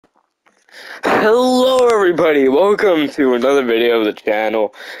Hello everybody, welcome to another video of the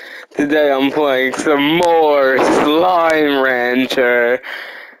channel. Today I'm playing some more Slime Rancher.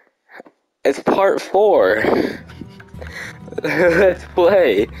 It's part 4. Let's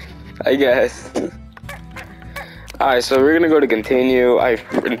play, I guess. Alright, so we're gonna go to continue. I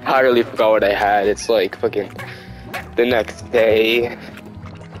entirely forgot what I had. It's like fucking the next day.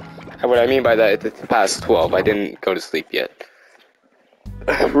 And what I mean by that, it's past 12. I didn't go to sleep yet.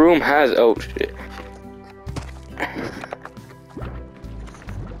 Room has, oh shit.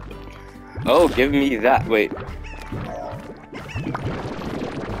 Oh, give me that. Wait.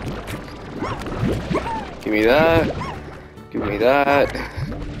 Give me that. Give me that.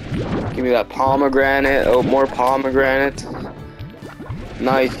 Give me that pomegranate. Oh, more pomegranate.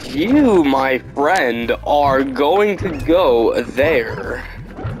 Nice. You, my friend, are going to go there.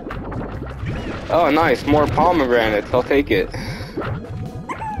 Oh, nice. More pomegranates. I'll take it.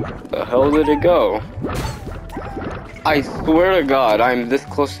 The hell did it go? I swear to God, I'm this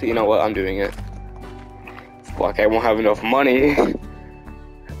close to, you know what, I'm doing it. Fuck, I won't have enough money.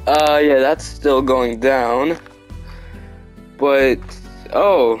 Yeah, that's still going down. But,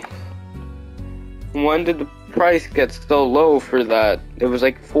 oh. When did the price get so low for that? It was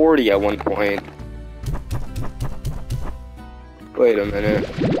like 40 at one point. Wait a minute.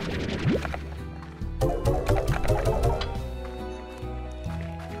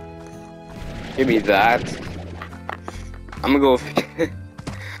 Give me that. I'm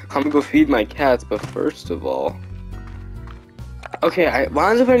gonna go feed my cats, but first of all, okay,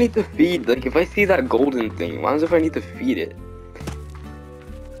 what if I need to feed, like, if I see that golden thing, what if I need to feed it?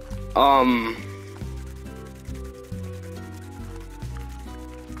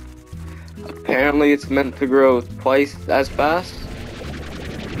 Apparently it's meant to grow twice as fast.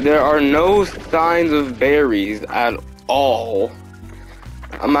 There are no signs of berries at all.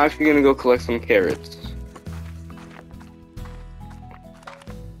 I'm actually gonna go collect some carrots.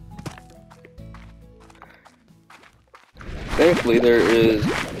 Thankfully, there is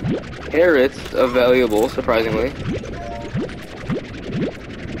carrots available, surprisingly.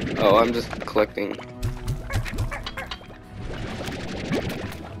 Oh, I'm just collecting.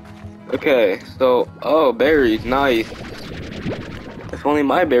 Okay, so, oh, berries, nice. If only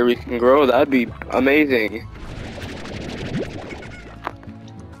my berries can grow, that'd be amazing.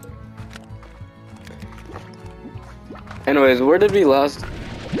 Anyways, where did we last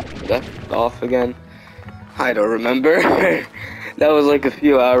left off again? I don't remember. That was like a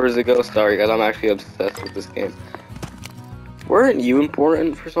few hours ago. Sorry guys, I'm actually obsessed with this game. Weren't you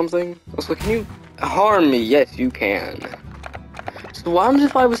important for something? Also, can you harm me? Yes, you can. So what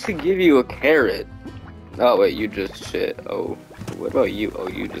if I was to give you a carrot? Oh wait, you just shit. Oh, what about you? Oh,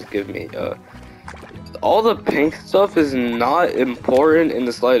 you just give me, all the pink stuff is not important in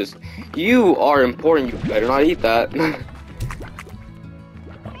the slightest. You are important, you better not eat that.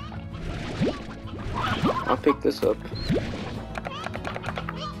 I'll pick this up.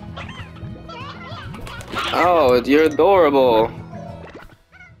 Oh, you're adorable.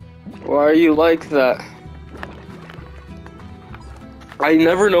 Why are you like that? I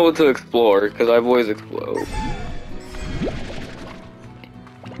never know what to explore, because I've always explored.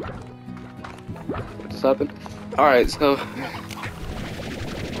 What just happened? Alright, so...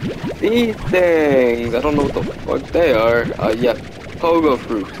 these things! I don't know what the fuck they are. Yeah, pogo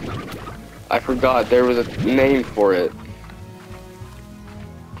fruit. I forgot there was a name for it.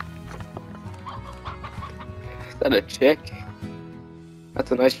 Is that a chick?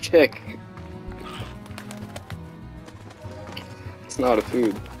 That's a nice chick. It's not a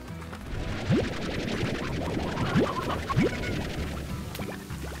food.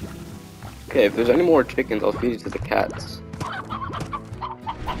 Okay, if there's any more chickens, I'll feed it to the cats.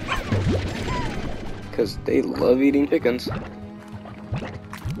 Because they love eating chickens.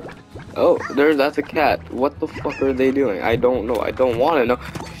 Oh, that's a cat. What the fuck are they doing? I don't know. I don't want to know.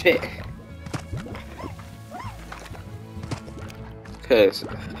 Shit. Okay, so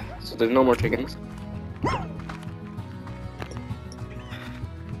there's no more chickens.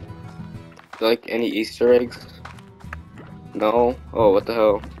 Like any Easter eggs? No? Oh, what the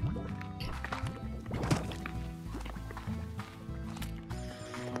hell?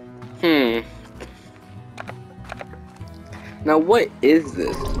 Now what is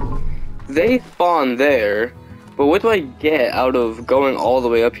this? They spawn there, but what do I get out of going all the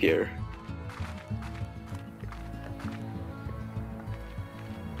way up here?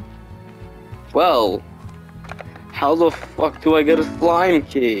 Well, how the fuck do I get a slime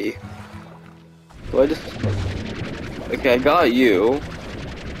key? Do I just... Okay, I got you.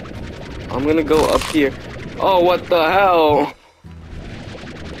 I'm gonna go up here. Oh, what the hell?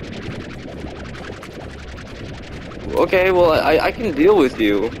 Okay, well, I can deal with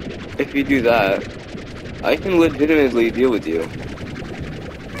you if you do that. I can legitimately deal with you.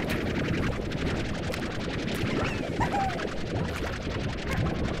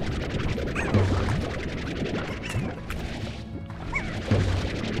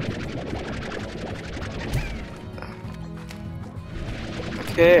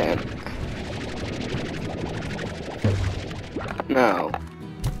 Okay, now.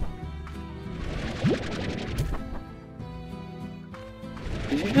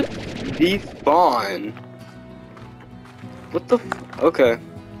 Did you just despawn? What the f- Okay.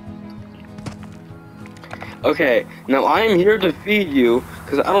 Okay, now I am here to feed you,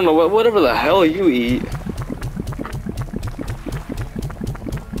 because I don't know whatever the hell you eat.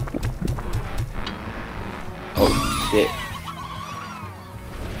 Oh shit.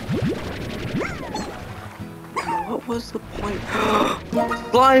 What was the point?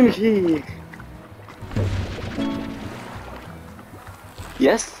 Slime key!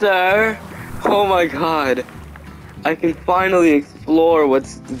 Yes, sir! Oh my god. I can finally explore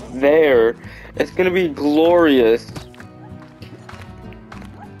what's there. It's gonna be glorious.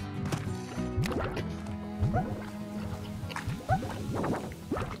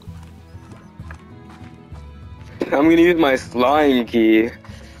 I'm gonna use my slime key.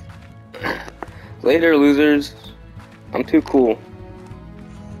 Later, losers. I'm too cool.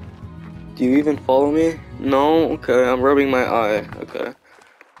 Do you even follow me? No? Okay, I'm rubbing my eye. Okay.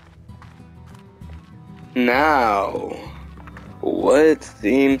 Now, what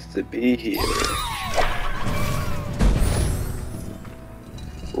seems to be here?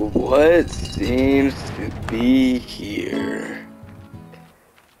 What seems to be here?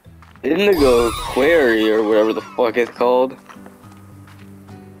 Indigo Quarry, or whatever the fuck it's called.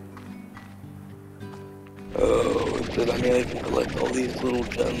 Oh, does that mean I can collect all these little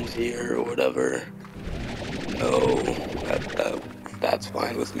gems here, or whatever? No, that's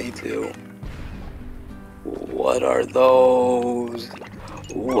fine with me too. What are those?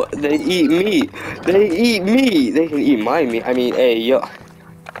 What? They eat meat! They eat meat! They can eat my meat. I mean, hey, yo.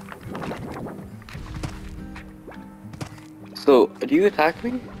 So, do you attack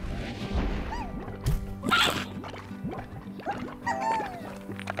me?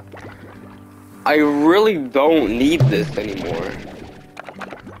 I really don't need this anymore.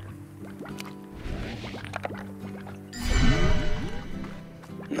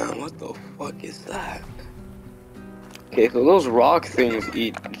 Now, what the fuck is that? Okay, so those rock things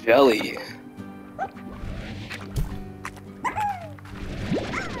eat jelly.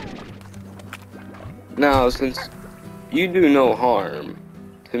 Now, since you do no harm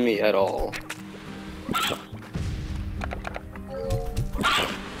to me at all.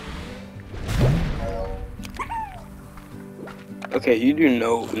 Okay, you do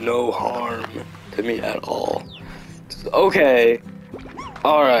no harm to me at all. Okay,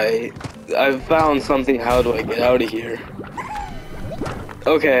 alright. I've found something. How do I get out of here?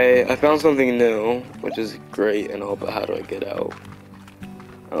 Okay, I found something new, which is great and all, but how do I get out?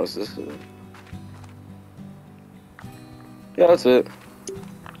 How's this? Yeah, that's it.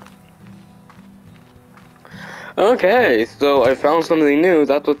 Okay, so I found something new.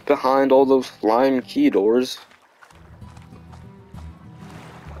 That's what's behind all those slime key doors.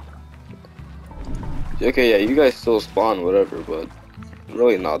 Okay, yeah, you guys still spawn, whatever, but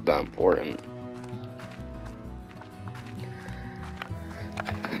really not that important.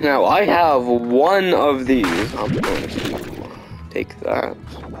 Now, I have one of these. I'm going to take that.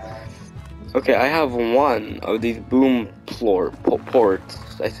 Okay, I have one of these boom ports.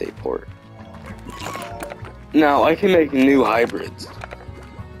 I say port. Now, I can make new hybrids.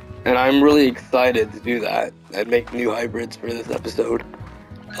 And I'm really excited to do that. And make new hybrids for this episode.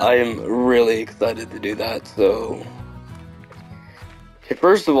 I am really excited to do that, so... Okay,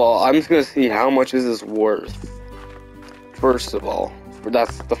 first of all, I'm just gonna see how much is this worth. First of all.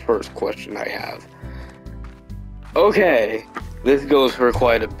 That's the first question I have. Okay, this goes for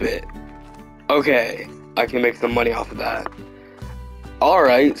quite a bit. Okay, I can make some money off of that.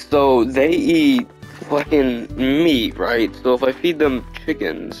 Alright, so they eat fucking meat, right? So if I feed them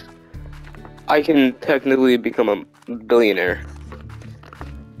chickens, I can technically become a billionaire.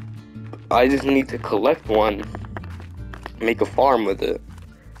 I just need to collect one, make a farm with it.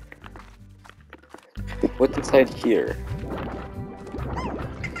 What's inside here?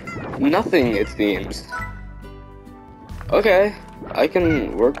 Nothing, it seems. Okay, I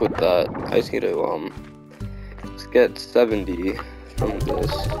can work with that. I just need to, let's get 70 from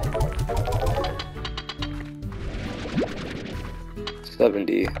this.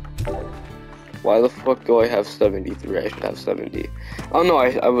 70. Why the fuck do I have 73? I should have 70. Oh no,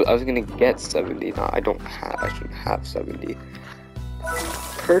 I was gonna get 70. No, I shouldn't have 70.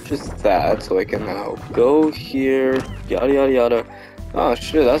 Purchase that so I can now go here, yada yada yada. Oh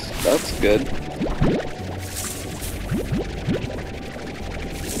shit, that's good.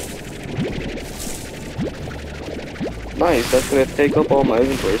 Nice, that's gonna take up all my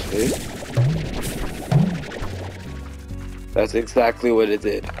inventory space. That's exactly what it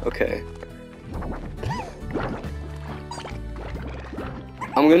did. Okay.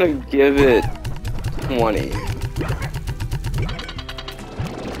 I'm gonna give it 20.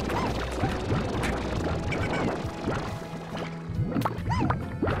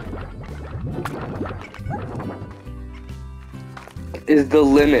 Is the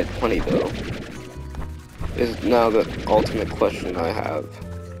limit 20 though? Is now the ultimate question I have.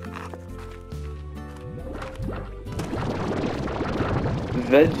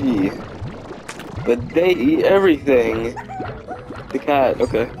 Veggie. But they eat everything. The cat,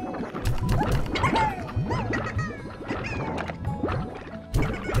 okay.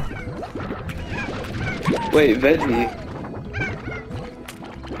 Wait, veggie.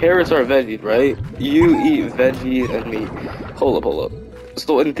 Carrots are veggies, right? You eat veggies and meat. Hold up.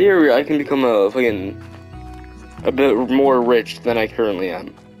 So in theory, I can become a bit more rich than I currently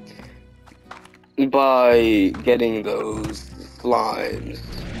am by getting those slimes.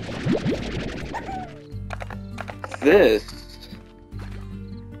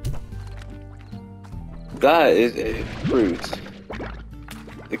 That is a fruit.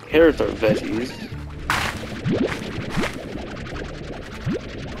 The carrots are veggies.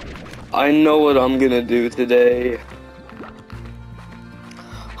 I know what I'm gonna do today.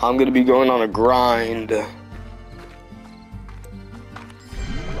 I'm gonna be going on a grind.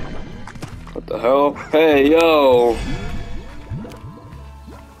 What the hell? Hey, yo!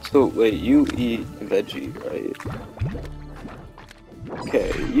 So, wait, you eat veggie, right?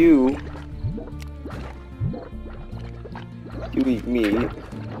 Okay, you eat meat.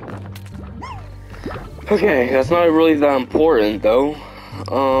 Okay, that's not really that important, though.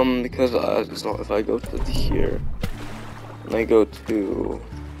 Because it's not, if I go to here, and I go to...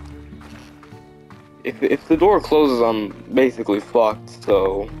 If the door closes, I'm basically fucked,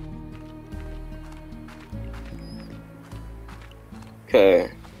 so...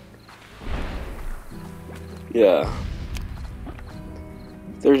 Okay. Yeah.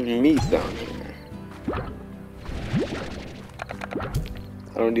 There's meat down here.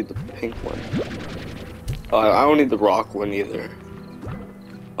 I don't need the pink one. I don't need the rock one either.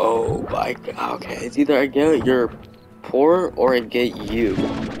 Oh, okay. It's either I get your poor or I get you.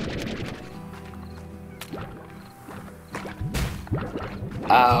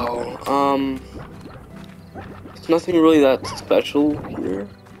 Ow. There's nothing really that special here.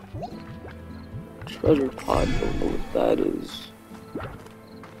 Treasure pod, don't know what that is.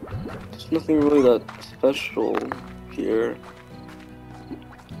 There's nothing really that special here.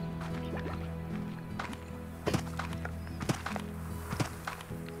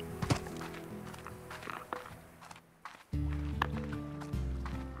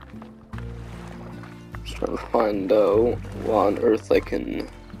 Just trying to find out what on earth I can...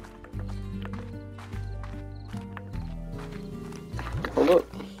 Hold up.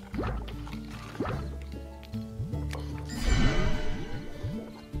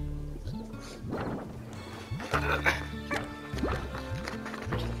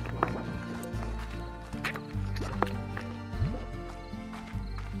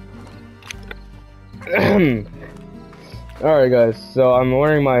 Alright guys, so I'm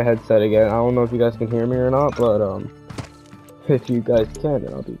wearing my headset again. I don't know if you guys can hear me or not, but if you guys can,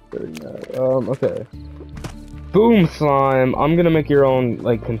 then I'll be very mad. Okay. Boom slime! I'm gonna make your own,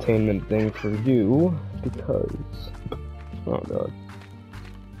 like, containment thing for you, because... Oh god.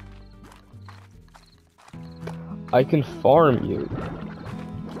 I can farm you.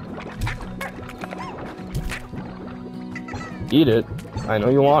 Eat it. I know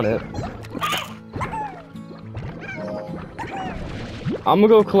you want it. I'm gonna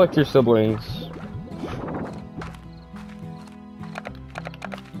go collect your siblings.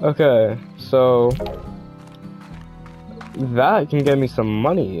 Okay, so... that can get me some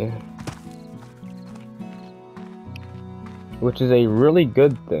money. Which is a really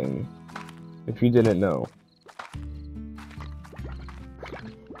good thing, if you didn't know.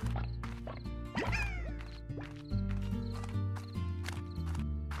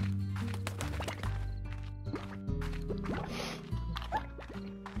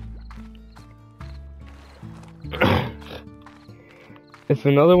 If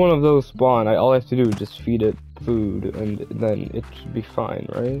another one of those spawn, all I have to do is just feed it food, and then it should be fine,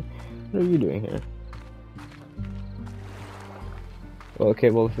 right? What are you doing here? Okay,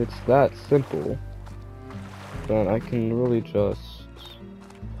 well, if it's that simple, then I can really just...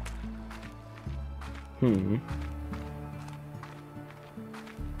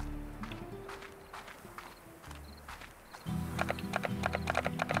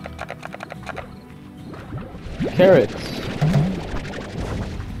 Carrots!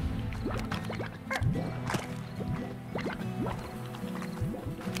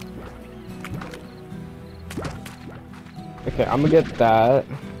 Okay, I'm gonna get that.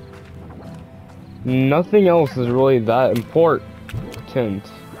 Nothing else is really that important.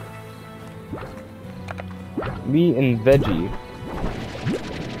 Meat and veggie.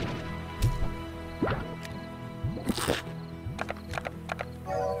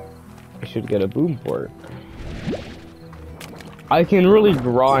 I should get a boom port. I can really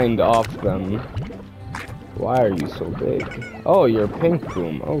grind off them. Why are you so big? Oh, you're a pink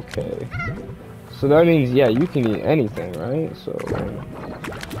boom. Okay. So that means, yeah, you can eat anything, right? So...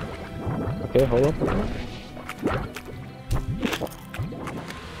 Okay, hold up.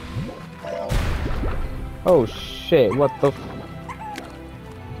 Oh shit, what the f...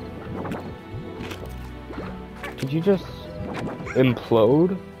 Did you just...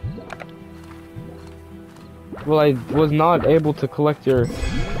 implode? Well, I was not able to collect your...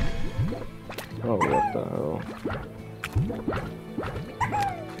 Oh, what the hell?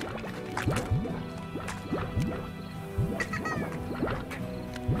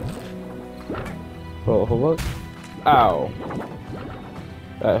 Oh, hold up. Ow.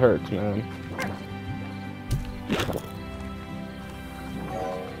 That hurts, man.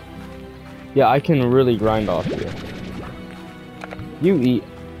 Yeah, I can really grind off you. You eat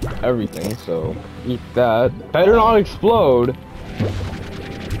everything, so eat that. Better not explode!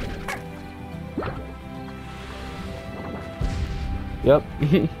 Yep.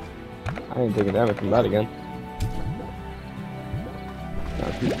 I ain't taking damage from that again. Now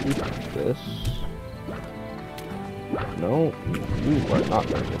if you eat this... No, you are not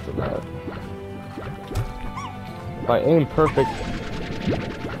gonna get to that. If I aim perfect...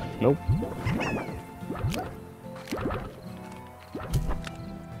 Nope.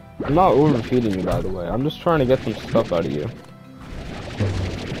 I'm not overfeeding you, by the way. I'm just trying to get some stuff out of you.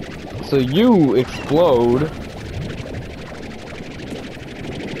 So you explode.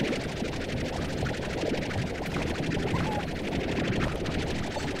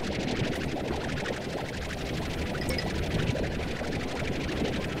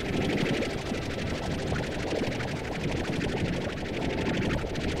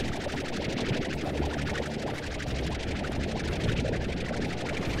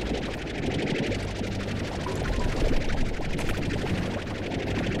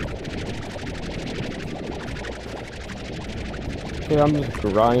 Okay, I'm just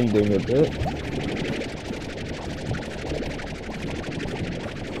grinding a bit.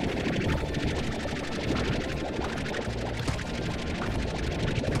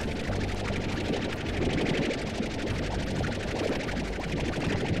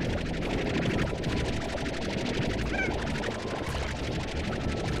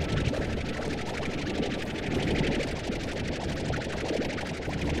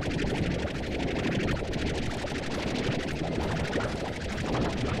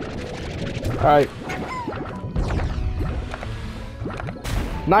 Alright.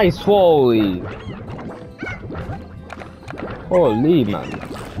 Nice, holy. Holy, man.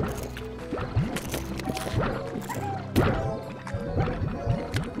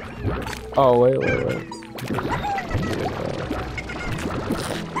 Oh, wait.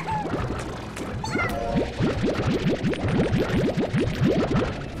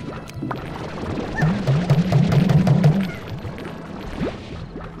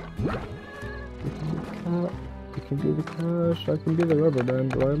 You can be the crush, I can be the rubber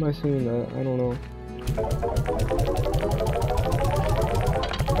band. Why am I saying that? I don't know.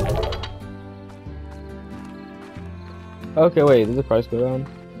 Okay, wait, did the price go down?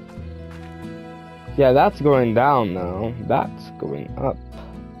 Yeah, that's going down now. That's going up.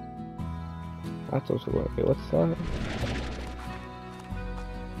 That's also okay. What's that?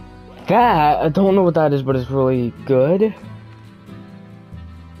 That, I don't know what that is, but it's really good.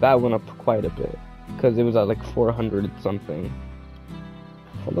 That went up quite a bit. Because it was at like 400 something.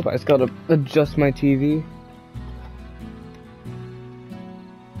 Hold up, I just gotta adjust my TV.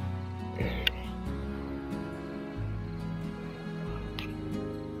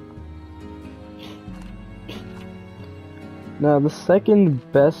 Now the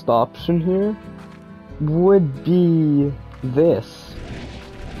second best option here would be this.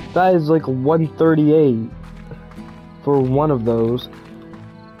 That is like 138 for one of those.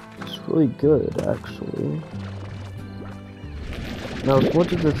 It's really good, actually. Now, as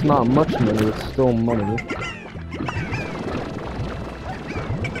much as it's not much money, it's still money.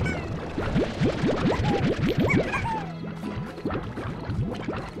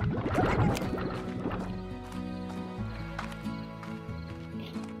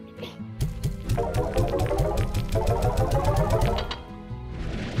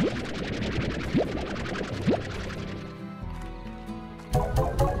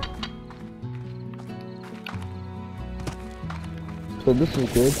 So this is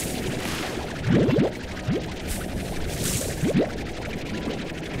good.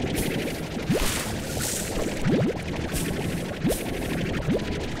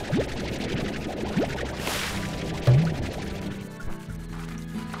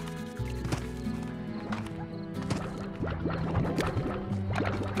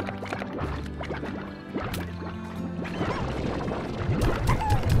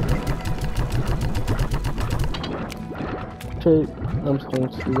 Okay, I'm just going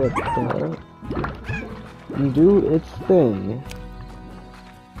to let that do its thing.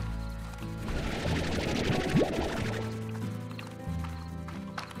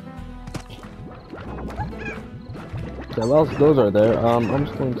 Okay, whilst those are there, I'm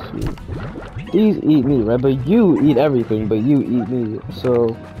just going to... These eat me, right? But you eat everything, but you eat me.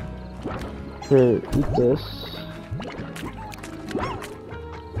 So, here, eat this.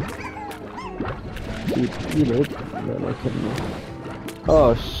 Eat it. Then I can...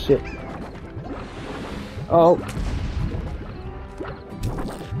 Oh, shit. Oh.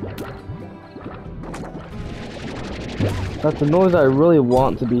 That's the noise I really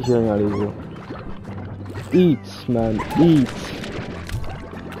want to be hearing out of you. Eat, man, eat.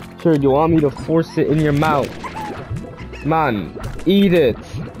 Sure, you want me to force it in your mouth? Man, eat it.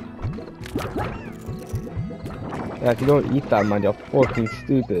 Yeah, if you don't eat that, man, you're fucking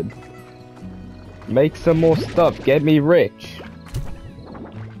stupid. Make some more stuff, get me rich.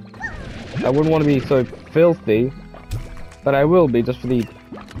 I wouldn't want to be so filthy, but I will be just for the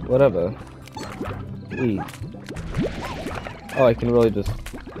whatever. Eat. Oh, I can really just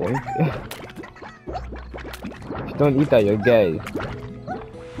boink. If you don't eat that, you're gay.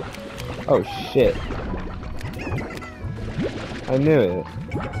 Oh shit. I knew it.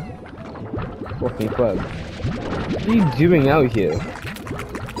 Fucking pleb. What are you doing out here?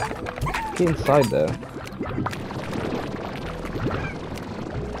 Get inside there.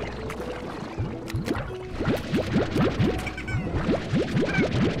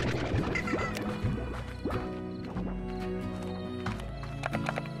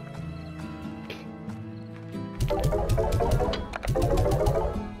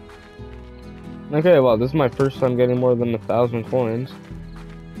 Okay, well, this is my first time getting more than 1,000 coins,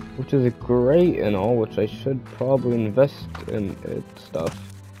 which is great and all, which I should probably invest in it stuff.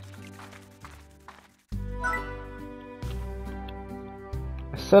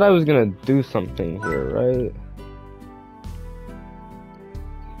 I said I was gonna do something here, right?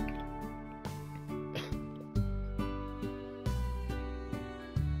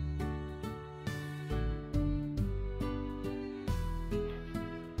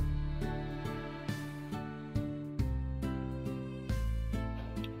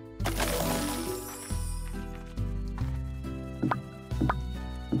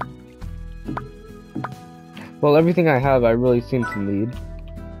 Well, everything I have, I really seem to need.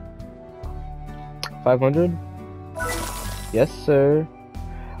 500? Yes, sir.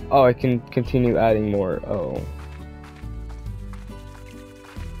 Oh, I can continue adding more. Oh.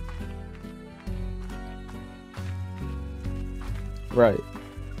 Right.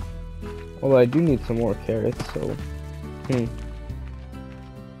 Well, I do need some more carrots, so...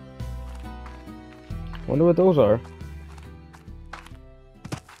 Wonder what those are.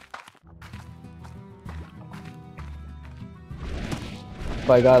 If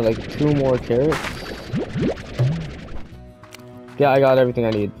I got like 2 more carrots. Yeah, I got everything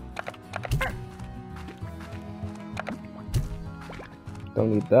I need.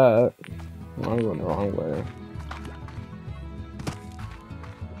 Don't need that. I'm going the wrong way.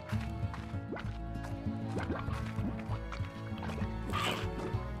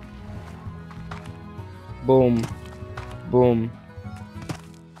 Boom. Boom.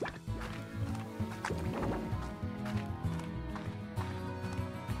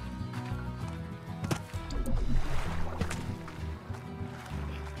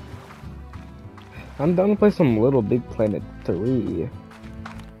 I'm down to play some Little Big Planet 3.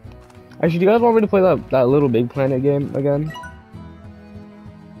 Actually, do you guys want me to play that Little Big Planet game again?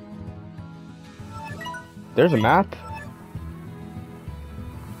 There's a map.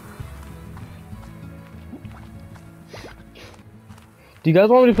 Do you guys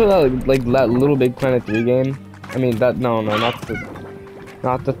want me to put that like that Little Big Planet 3 game? I mean that no, not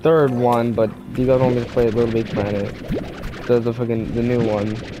the third one, but do you guys want me to play Little Big Planet? The new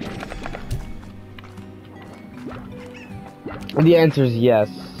one. And the answer is yes.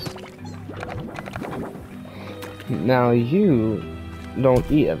 Now you don't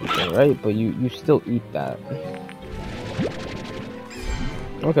eat everything, right? But you still eat that.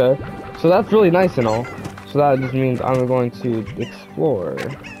 Okay. So that's really nice and all. So that just means I'm going to explore.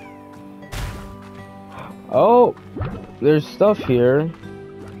 Oh, there's stuff here.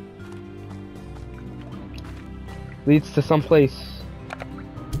 Leads to someplace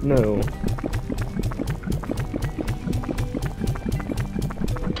new.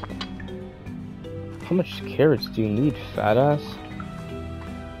 How much carrots do you need, fat ass?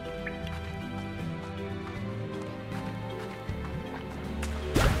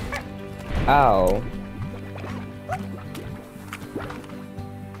 Ow.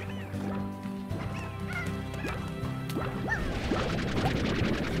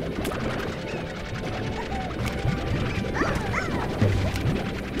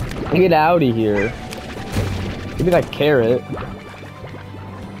 Get out of here. Give me that carrot.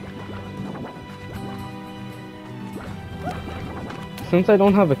 Since I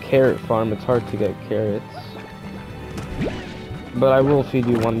don't have a carrot farm, it's hard to get carrots. But I will feed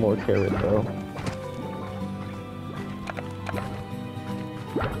you one more carrot though.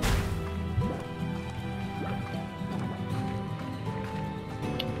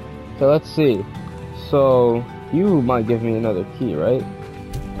 So let's see. So you might give me another key, right?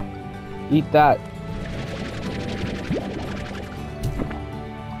 Eat that.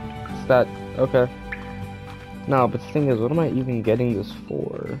 Is that okay? No, but the thing is, what am I even getting this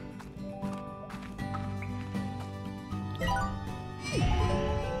for?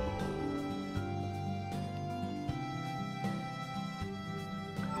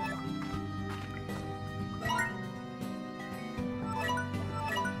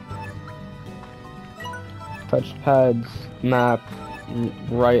 Touchpads, map,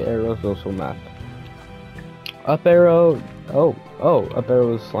 right arrow is also map. Up arrow, up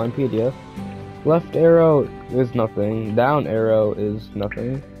arrow is Slimepedia. Left arrow is nothing. Down arrow is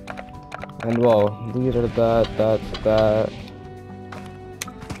nothing. And well, these are that's that.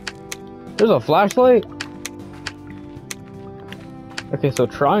 There's a flashlight? Okay, so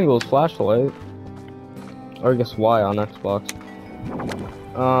triangle is flashlight. Or I guess Y on Xbox.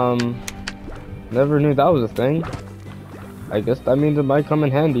 Never knew that was a thing. I guess that means it might come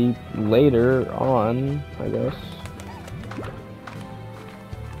in handy later on, I guess.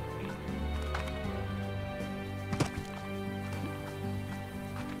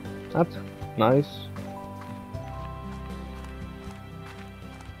 That's nice.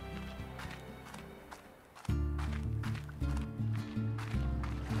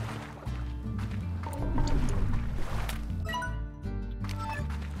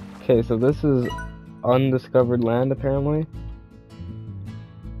 Okay, so this is undiscovered land apparently.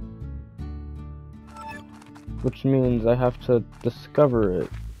 Which means I have to discover it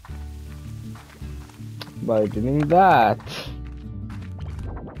by doing that.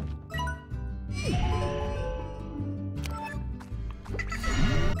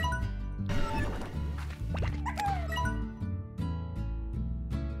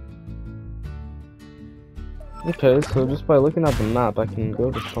 Okay, so just by looking at the map, I can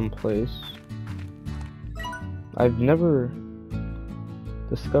go to some place. I've never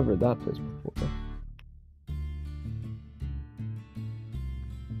discovered that place before.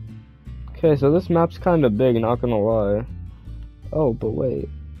 Okay, so this map's kind of big, not gonna lie. Oh, but wait,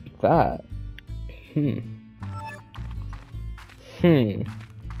 that.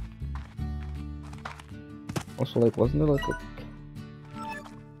 Also, like, wasn't there like a...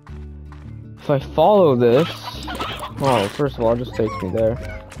 If I follow this... Oh, first of all, it just takes me there.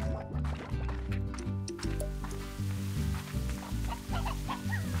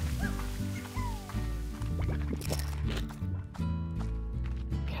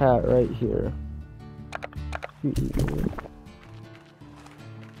 Cat right here.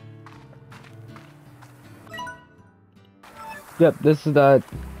 Yep, this is that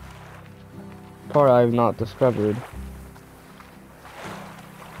part I've not discovered.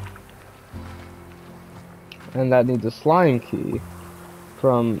 And that needs a slime key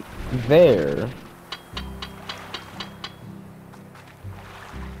from there.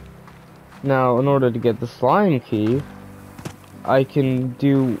 Now, in order to get the slime key, I can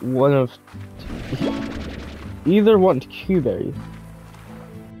do one of either one Q-berry.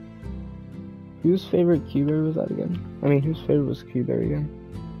 Whose favorite Q-berry was that again? I mean, whose favorite was Q-berry again?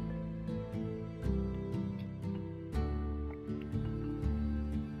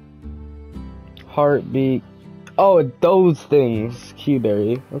 heartbeat. Oh, those things.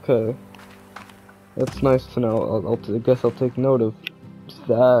 Keyberry. Okay. That's nice to know. I guess I'll take note of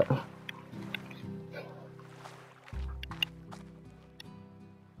that.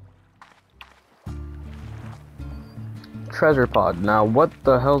 Treasure pod. Now, what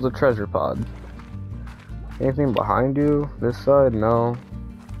the hell's a treasure pod? Anything behind you? This side? No.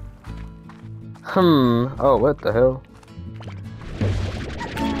 Oh, what the hell?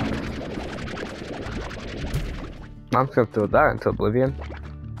 I'm just gonna throw that into oblivion.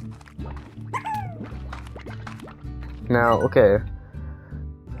 Now, okay.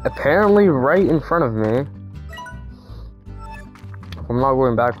 Apparently, right in front of me. I'm not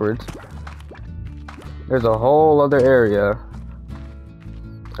going backwards. There's a whole other area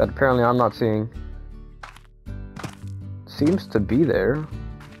that apparently I'm not seeing. Seems to be there.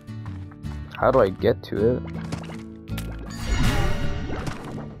 How do I get to it?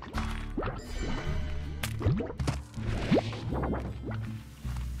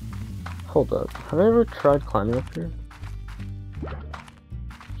 Hold up. Have I ever tried climbing up here?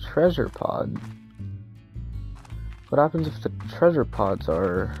 Treasure pod. What happens if the treasure pods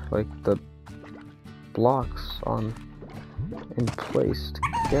are like the blocks in place to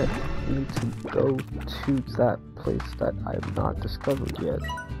get me to go to that place that I have not discovered yet?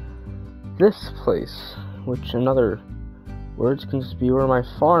 This place, which in other words can just be where my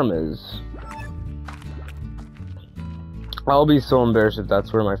farm is. I'll be so embarrassed if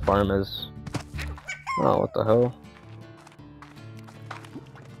that's where my farm is. Oh, what the hell?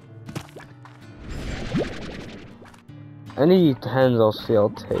 Any hens I'll see, I'll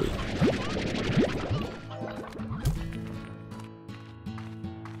take.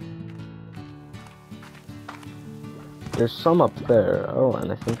 There's some up there. Oh,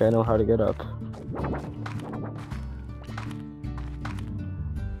 and I think I know how to get up.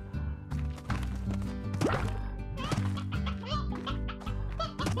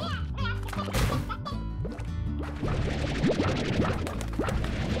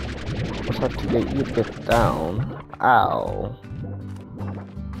 Just have to get you to get down. Ow.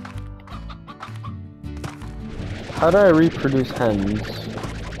 How do I reproduce hens?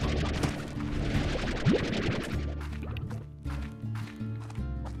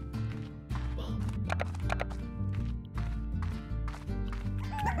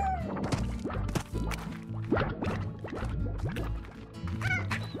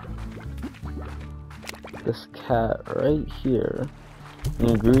 This cat right here.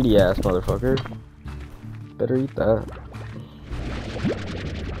 You greedy ass motherfucker. Better eat that.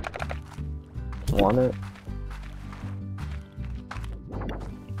 Want it?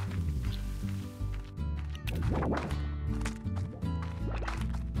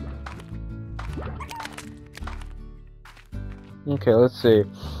 Okay, let's see.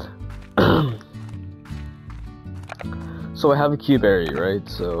 So I have a Q-berry, right?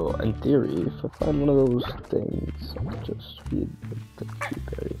 So in theory, if I find one of those things, I'll just feed the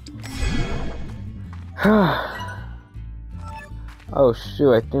Q-berry. Oh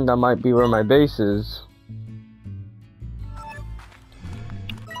shoot, I think that might be where my base is.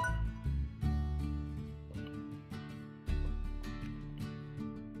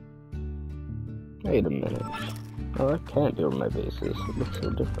 Wait a minute. Oh, that can't be where my base is. It looks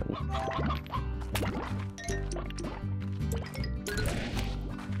so different.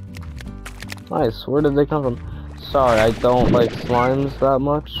 Nice, where did they come from? Sorry, I don't like slimes that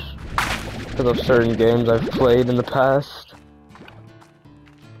much because of certain games I've played in the past.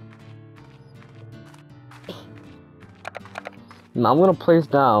 Now I'm gonna place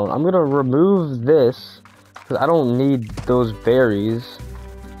down. I'm gonna remove this because I don't need those berries.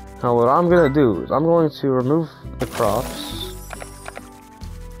 Now what I'm gonna do is I'm going to remove the crops.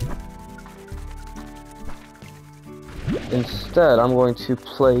 Instead, I'm going to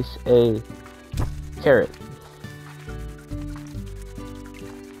place a carrot.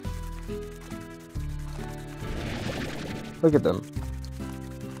 Look at them.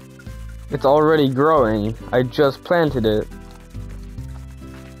 It's already growing. I just planted it.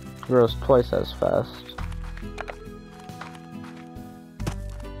 It grows twice as fast.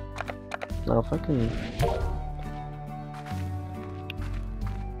 Now if I can...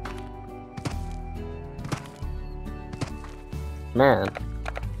 Man,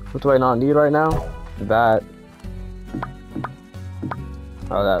 what do I not need right now? That.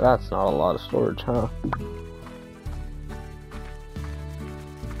 Oh, that's not a lot of storage, huh?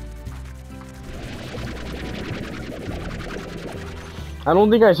 I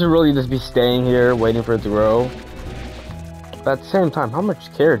don't think I should really just be staying here waiting for it to grow. But at the same time, how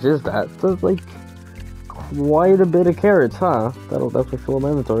much carrots is that? That's like quite a bit of carrots, huh? That'll definitely fill my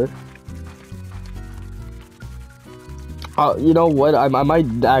inventory. You know what? I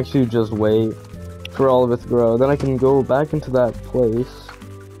might actually just wait for all of it to grow. Then I can go back into that place,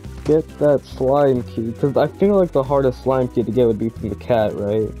 get that slime key. Because I feel like the hardest slime key to get would be from the cat,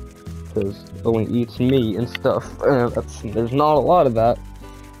 right? Because it only eats meat and stuff. There's not a lot of that.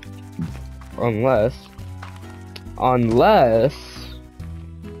 Unless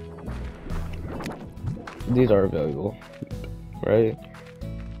these are available, right?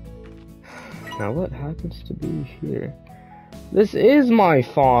 Now what happens to be here? This is my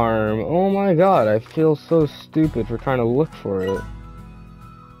farm! Oh my god, I feel so stupid for trying to look for it.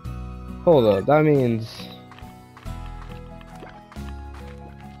 Hold up, that means...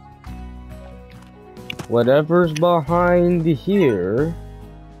 whatever's behind here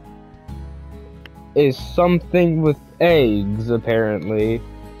is something with eggs, apparently.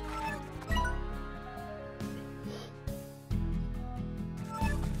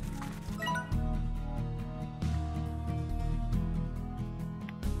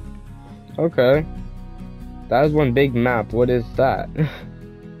 Okay. That is one big map. What is that?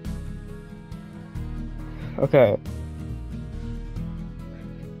 Okay.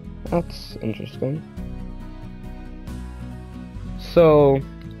 That's interesting. So,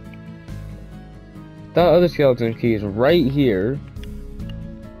 that other skeleton key is right here.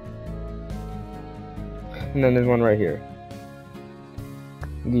 And then there's one right here.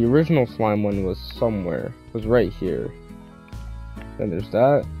 The original slime one was somewhere. Was right here. Then there's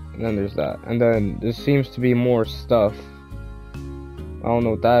that. And then there's that. And then there seems to be more stuff. I don't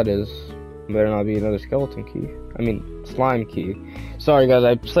know what that is. Better not be another skeleton key. I mean, slime key. Sorry guys,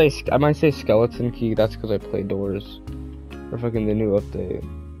 I might say skeleton key. That's because I play Doors. Or fucking the new update.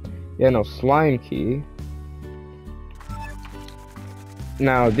 Yeah, no, slime key.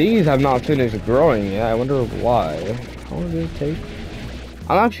 Now, these have not finished growing yet. I wonder why. How long did it take?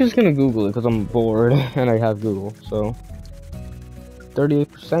 I'm actually just gonna Google it because I'm bored and I have Google, so.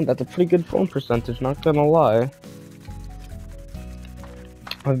 38%, that's a pretty good phone percentage, not gonna lie.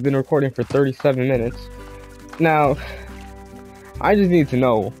 I've been recording for 37 minutes. Now, I just need to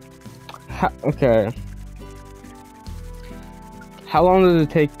know. Okay. How long does it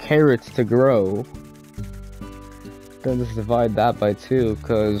take carrots to grow? Then just divide that by 2,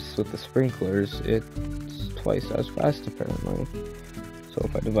 because with the sprinklers, it's twice as fast apparently. So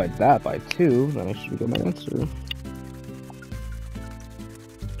if I divide that by 2, then I should get my answer.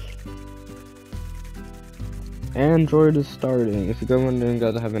 Android is starting. If you're wondering,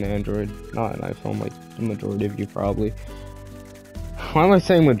 guys, I have an Android, not an iPhone, like the majority of you probably. Why am I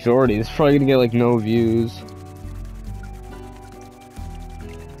saying majority? It's probably gonna get like no views.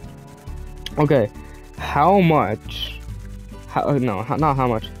 Okay, how much? Not how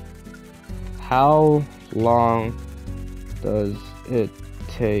much. How long does it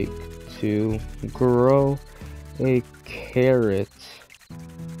take to grow a carrot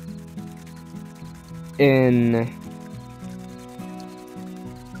in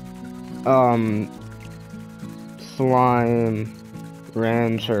Slime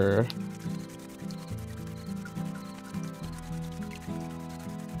Rancher?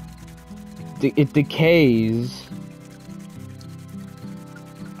 It decays.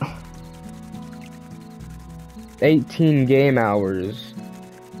 $18 game hours.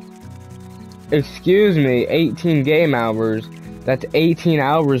 Excuse me, 18 game hours. That's 18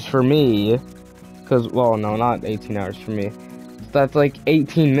 hours for me. Cause, well, no, not 18 hours for me. That's like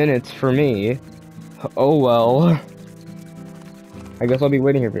 18 minutes for me. Oh well. I guess I'll be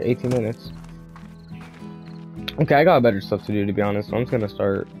waiting here for 18 minutes. Okay, I got better stuff to do, to be honest, so I'm just gonna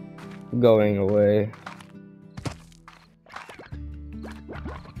start going away.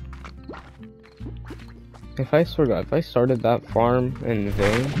 If I swear to God, if I started that farm in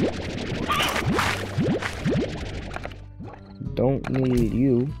vain, don't need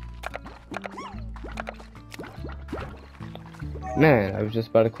you. Man, I was just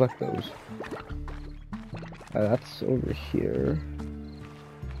about to collect those. That's over here.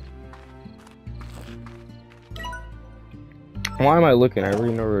 Why am I looking? I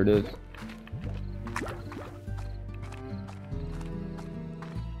already know where it is.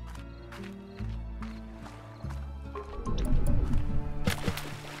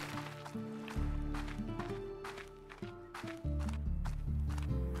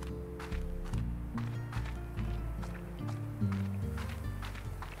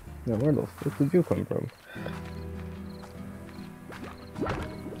 Now, where the fuck did you come from?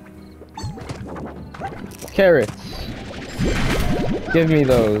 Carrots! Give me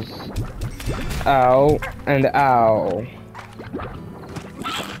those. Ow and ow.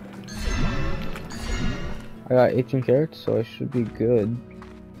 I got 18 carrots, so I should be good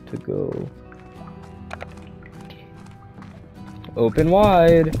to go. Open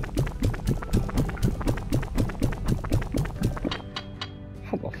wide.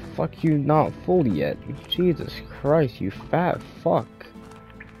 How the fuck you not full yet? Jesus Christ, you fat fuck.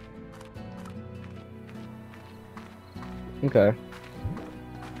 Okay.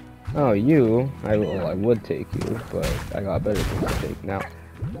 Oh, you? I would take you, but I got better things to take now.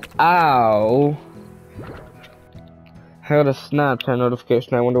 Ow! I got a Snapchat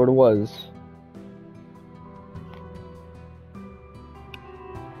notification. I wonder what it was.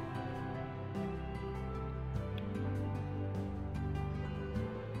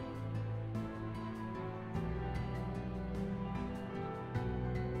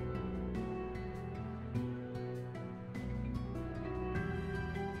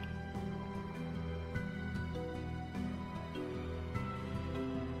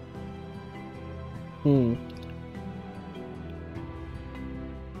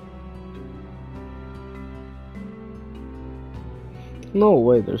 No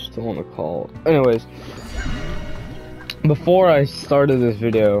way, they're still on a call. Anyways, before I started this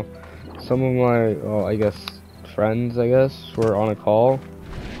video, some of my, I guess, friends, were on a call.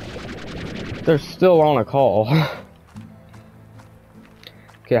 They're still on a call.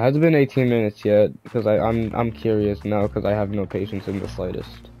 Okay, it hasn't been 18 minutes yet, because I'm curious now, because I have no patience in the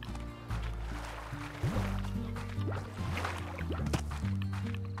slightest.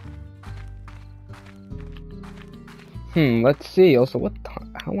 Let's see. Also,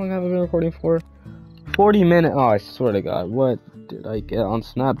 how long have I been recording for? 40 minutes. Oh, I swear to God, what did I get on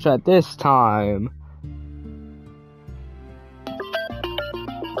Snapchat this time?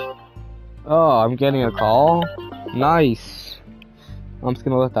 Oh, I'm getting a call? Nice. I'm just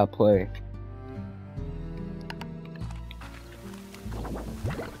gonna let that play.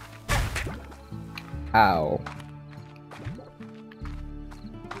 Ow.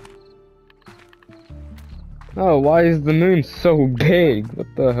 Oh, why is the moon so big? What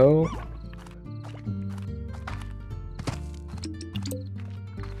the hell?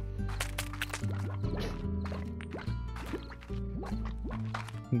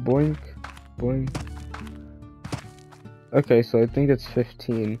 Boink, boink. Okay, so I think it's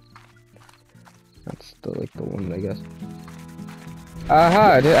 15. That's still like the one, I guess.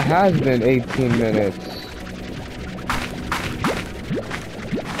 Aha, it has been 18 minutes.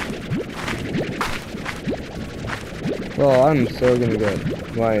 Well, I'm still gonna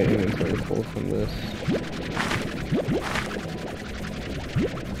get my inventory full from this.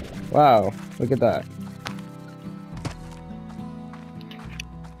 Wow, look at that.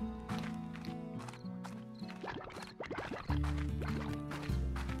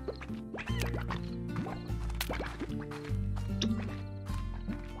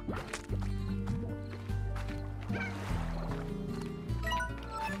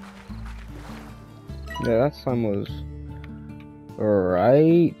 Yeah, that time was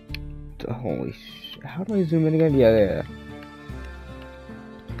right. Holy sh! How do I zoom in again? Yeah.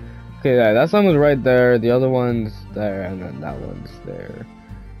 Okay, yeah, that sun was right there. The other one's there, and then that one's there.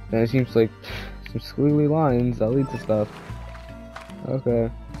 And it seems like some squiggly lines that lead to stuff. Okay.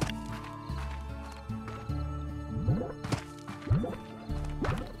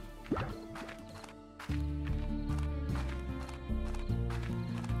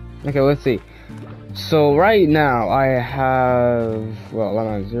 Okay, let's see. So right now I have, well,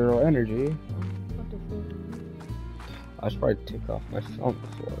 I'm at 0 energy. I should probably take off my phone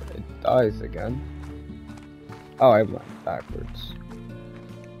before it dies again. Oh, I went backwards.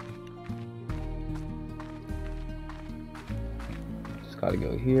 Just gotta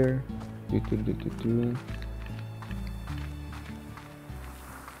go here. Do.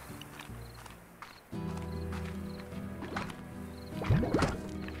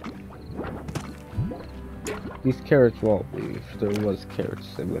 These carrots won't be. If there was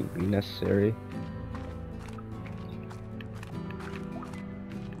carrots, it wouldn't be necessary.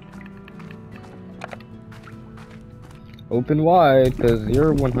 Open wide, because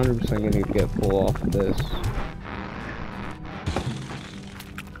you're 100% gonna get full off of this.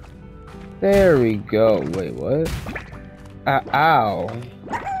 There we go. Wait, what? Ow.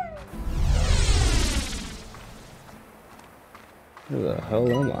 Where the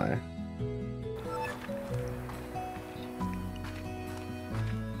hell am I?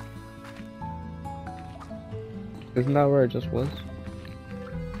 Isn't that where I just was?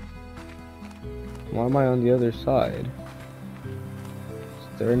 Why am I on the other side?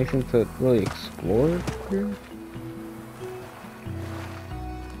 Is there anything to really explore here?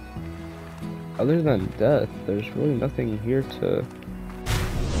 Other than death, there's really nothing here to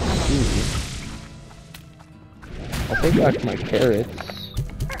see. I'll take back my carrots.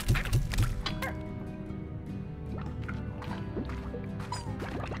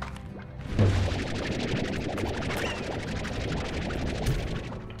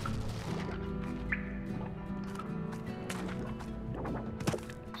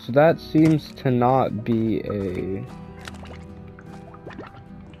 so that seems to not be a...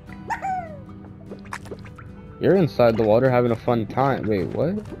 You're inside the water having a fun time. Wait,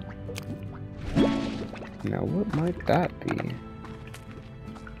 what? Now, what might that be?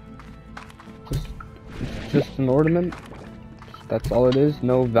 It's just an ornament? That's all it is?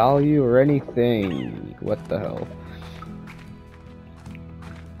 No value or anything? What the hell?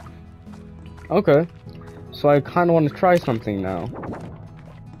 Okay. So I kind of want to try something now.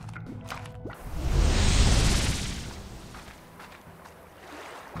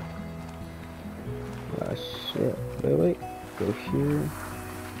 Shit. Wait. Go here.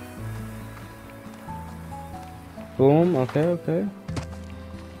 Boom. Okay.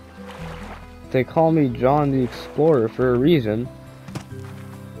 They call me John the Explorer for a reason.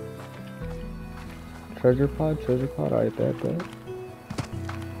 Treasure pod, I bet.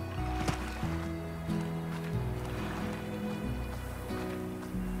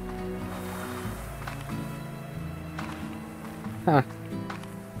 Huh.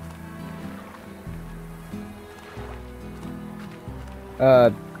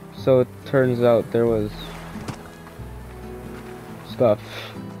 So it turns out there was stuff.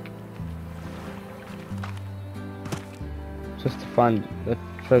 Just to find a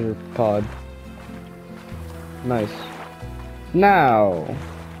treasure pod. Nice. Now,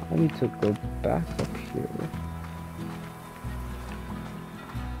 I need to go back up here.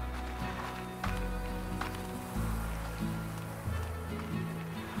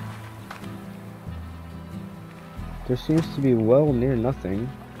 There seems to be well near nothing.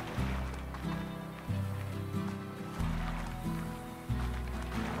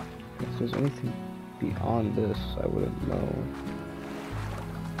 If there's anything beyond this, I wouldn't know.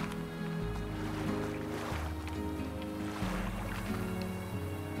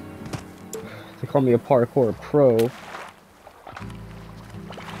 They call me a parkour pro.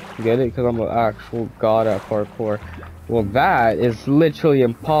 Get it? Because I'm an actual god at parkour. Well, that is literally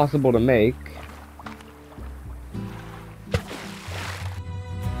impossible to make.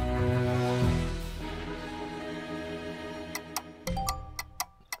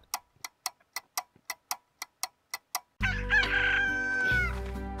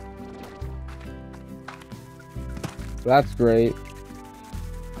 That's great.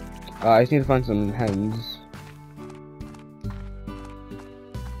 I just need to find some hens.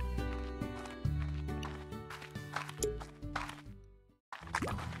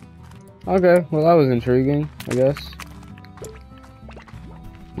 Okay, well that was intriguing, I guess.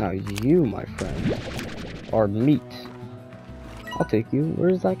 Now you, my friend, are meat. I'll take you.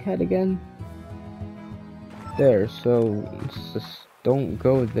 Where's that cat again? There, so just don't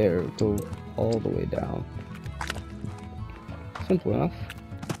go there. Go all the way down. Simple enough.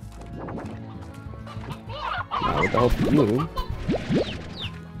 Now with the help of you,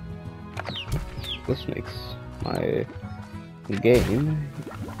 this makes my game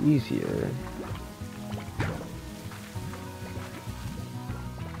easier.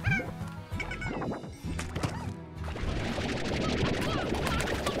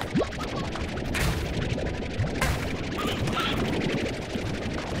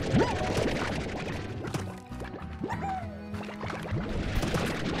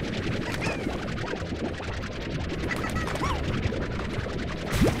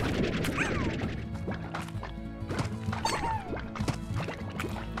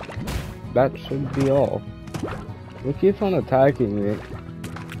 That should be all. It keeps on attacking me.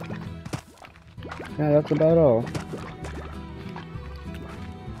 Yeah, that's about all.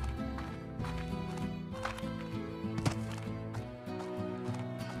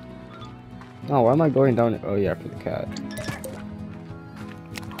 Oh, why am I going down? Oh yeah, for the cat.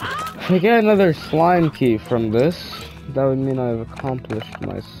 If I get another slime key from this, that would mean I've accomplished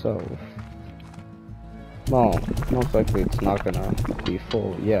myself. Well, most likely it's not gonna be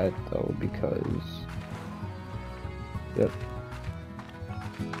full yet, though, because... Yep.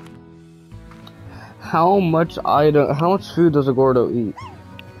 How much food does a Gordo eat?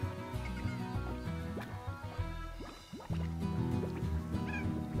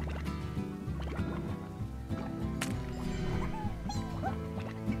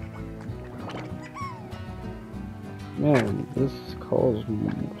 Man, this calls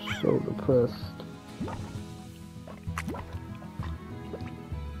me so depressed.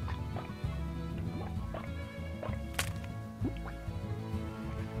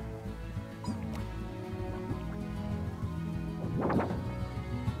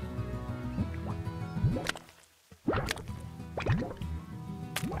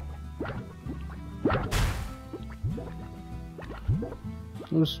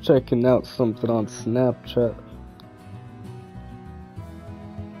 I was checking out something on Snapchat.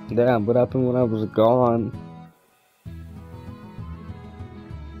 Damn, what happened when I was gone?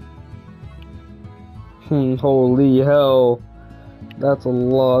 Holy hell. That's a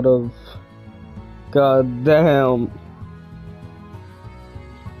lot of... God damn.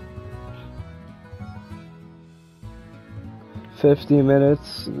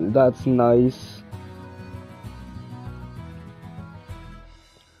 $50, that's nice.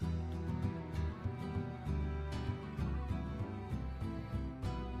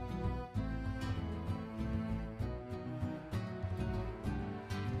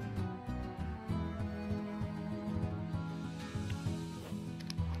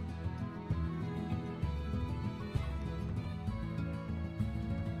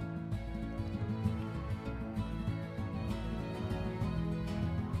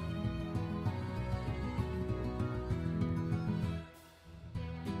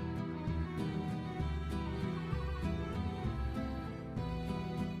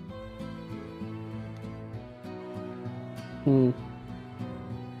 Hmm.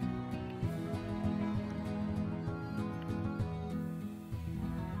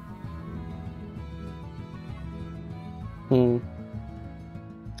 Hmm.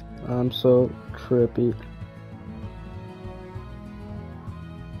 I'm so trippy.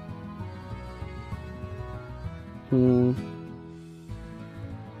 Hmm.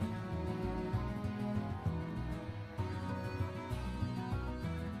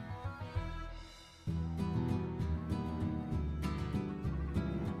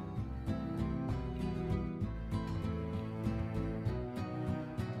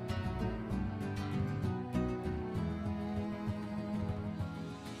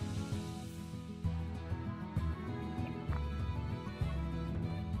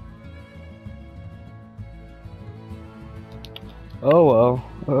 Oh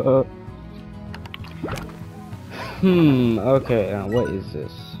well. Okay, what is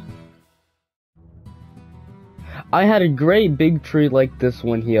this? I had a great big tree like this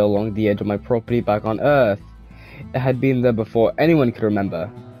one here along the edge of my property back on Earth. It had been there before anyone could remember.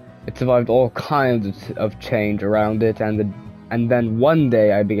 It survived all kinds of change around it, and then one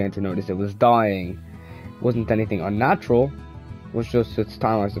day I began to notice it was dying. It wasn't anything unnatural, it was just its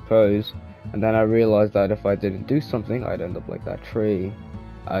time, I suppose. And then I realized that if I didn't do something, I'd end up like that tree.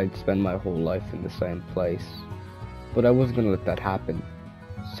 I'd spend my whole life in the same place. But I wasn't gonna let that happen.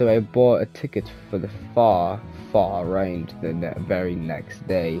 So I bought a ticket for the far, far range the very next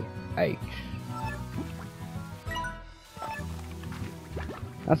day. H.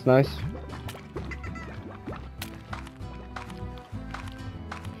 That's nice.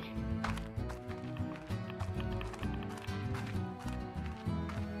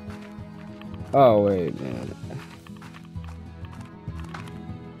 Oh, wait a minute.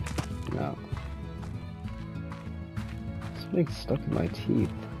 No. Something's stuck in my teeth.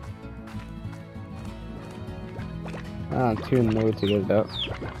 I'm too annoyed to get it out.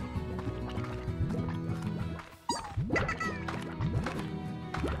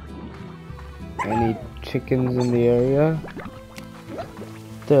 Any chickens in the area?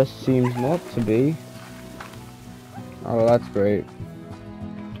 There seems not to be. Oh, that's great.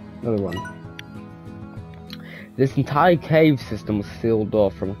 Another one. This entire cave system was sealed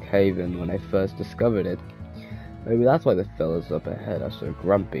off from a cave-in when I first discovered it. Maybe that's why the fellas up ahead are so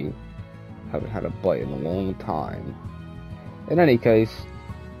grumpy. Haven't had a bite in a long time. In any case,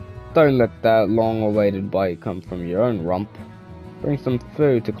 don't let that long-awaited bite come from your own rump. Bring some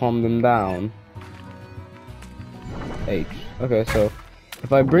food to calm them down. H. Okay, so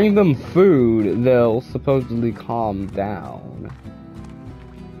if I bring them food, they'll supposedly calm down.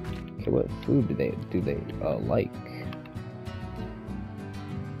 Okay, what food do they like?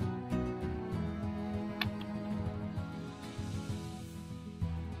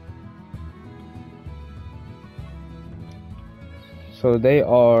 So they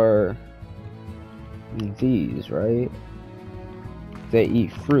are these, right? They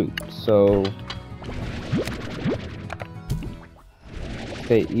eat fruit, so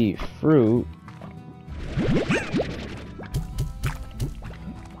they eat fruit.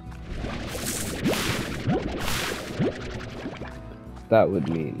 That would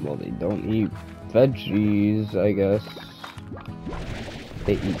mean, well, they don't eat veggies, I guess.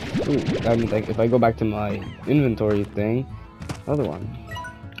 They eat fruit. I mean, like, if I go back to my inventory thing, another one.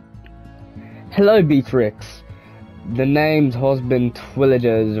 Hello, Beatrix. The named husband,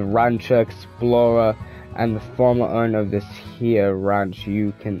 Twillagers, rancher, explorer, and the former owner of this here ranch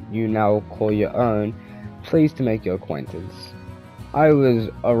you now call your own. Pleased to make your acquaintance. I was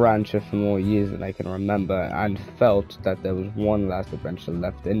a rancher for more years than I can remember, and felt that there was one last adventure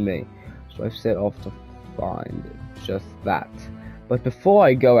left in me, so I set off to find just that. But before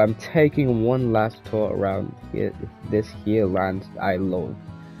I go, I'm taking one last tour around here, this here land I love.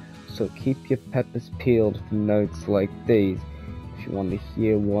 So keep your peppers peeled for notes like these. If you want to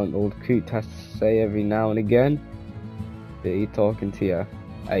hear what old coot has to say every now and again, be talking to ya.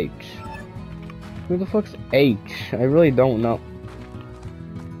 H. Who the fuck's H? I really don't know.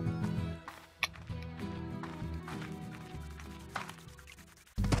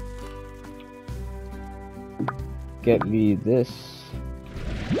 Get me this.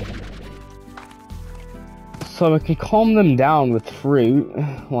 So I can calm them down with fruit.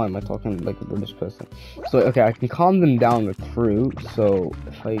 Why am I talking like a British person? So, okay, I can calm them down with fruit. So,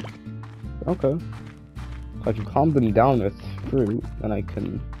 if I... Okay. If I can calm them down with fruit, then I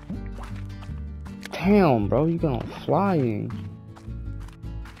can... Damn, bro, you going flying.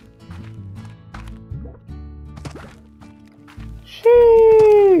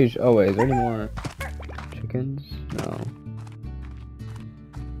 Sheesh! Oh, wait, is there any more chickens? No.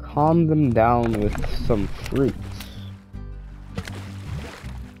 Calm them down with some fruits.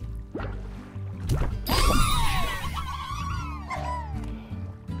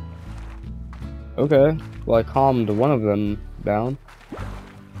 Okay, well I calmed one of them down.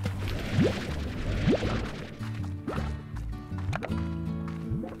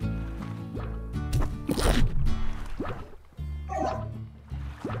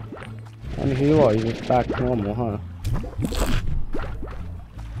 And here you are, you're just back to normal, huh?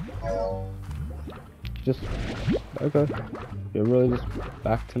 Just, okay. You're really just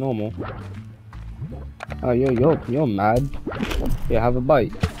back to normal. Oh, you're mad. Yeah, have a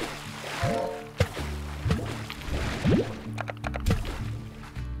bite.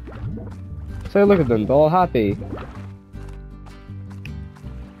 Say, look at them, they're all happy.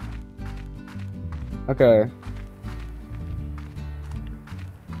 Okay.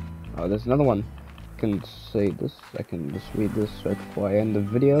 Oh, there's another one. I can say this, I can just read this right before I end the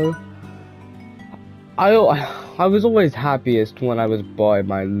video. I was always happiest when I was by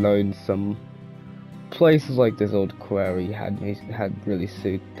my lonesome. Places like this old quarry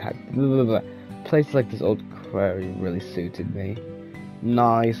places like this old quarry really suited me.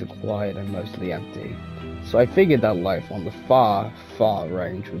 Nice and quiet and mostly empty. So I figured that life on the far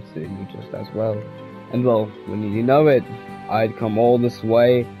range would suit me just as well. And well, when you know it, I'd come all this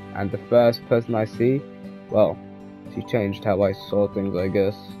way, and the first person I see, well, she changed how I saw things, I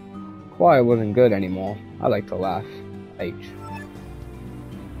guess. Quiet wasn't good anymore. I like to laugh. H.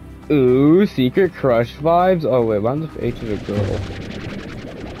 Ooh, secret crush vibes? Oh wait, what if H is a girl?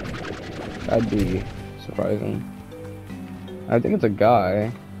 That'd be surprising. I think it's a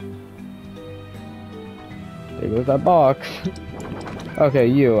guy. There goes that box. Okay,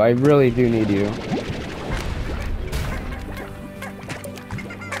 you, I really do need you.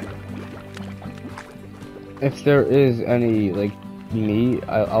 If there is any, like, meat,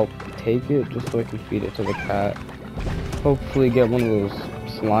 I'll take it just so I can feed it to the cat. Hopefully get one of those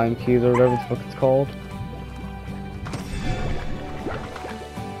slime keys or whatever the fuck it's called.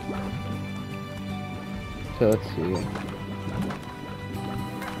 So let's see.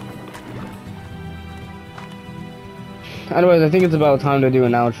 Anyways, I think it's about time to do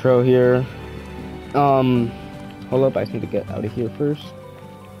an outro here. Hold up, I just need to get out of here first.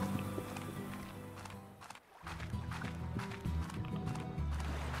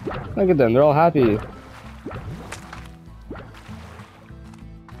 Look at them, they're all happy.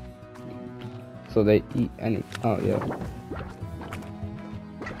 So they eat any, oh yeah.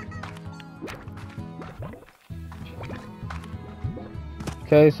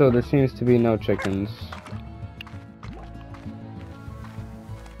 Okay, so there seems to be no chickens.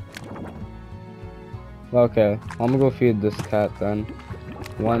 Okay, I'm gonna go feed this cat then.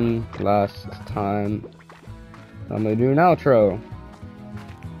 One last time. I'm gonna do an outro.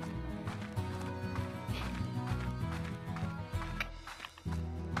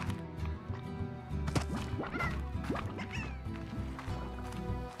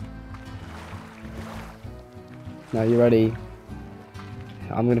 Now you ready?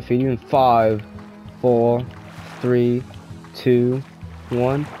 I'm gonna feed you in 5, 4, 3, 2,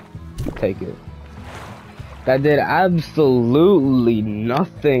 1. Take it. That did absolutely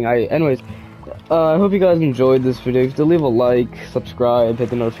nothing. Anyways, I hope you guys enjoyed this video. If you leave a like, subscribe,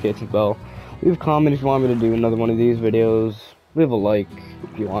 hit the notification bell. Leave a comment if you want me to do another one of these videos. Leave a like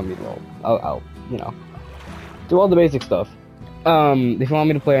if you want me to. I'll you know, do all the basic stuff. If you want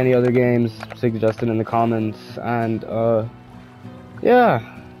me to play any other games, suggest it in the comments. And yeah,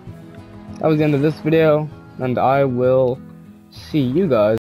 that was the end of this video, and I will see you guys